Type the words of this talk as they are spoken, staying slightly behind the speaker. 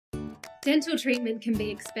Dental treatment can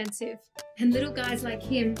be expensive, and little guys like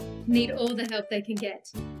him need all the help they can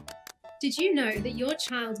get. Did you know that your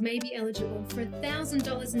child may be eligible for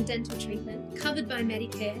 $1,000 in dental treatment covered by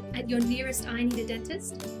Medicare at your nearest I Need a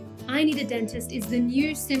Dentist? I Need a Dentist is the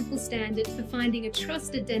new simple standard for finding a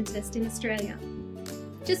trusted dentist in Australia.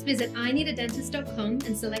 Just visit ineedadentist.com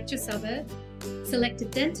and select your suburb, select a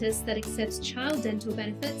dentist that accepts child dental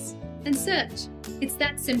benefits, and search. It's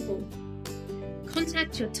that simple.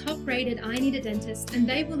 Contact your top-rated I Need a Dentist and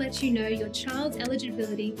they will let you know your child's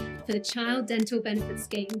eligibility for the Child Dental Benefit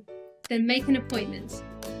Scheme. Then make an appointment.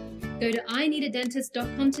 Go to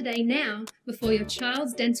ineedadentist.com today now before your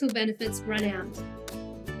child's dental benefits run out.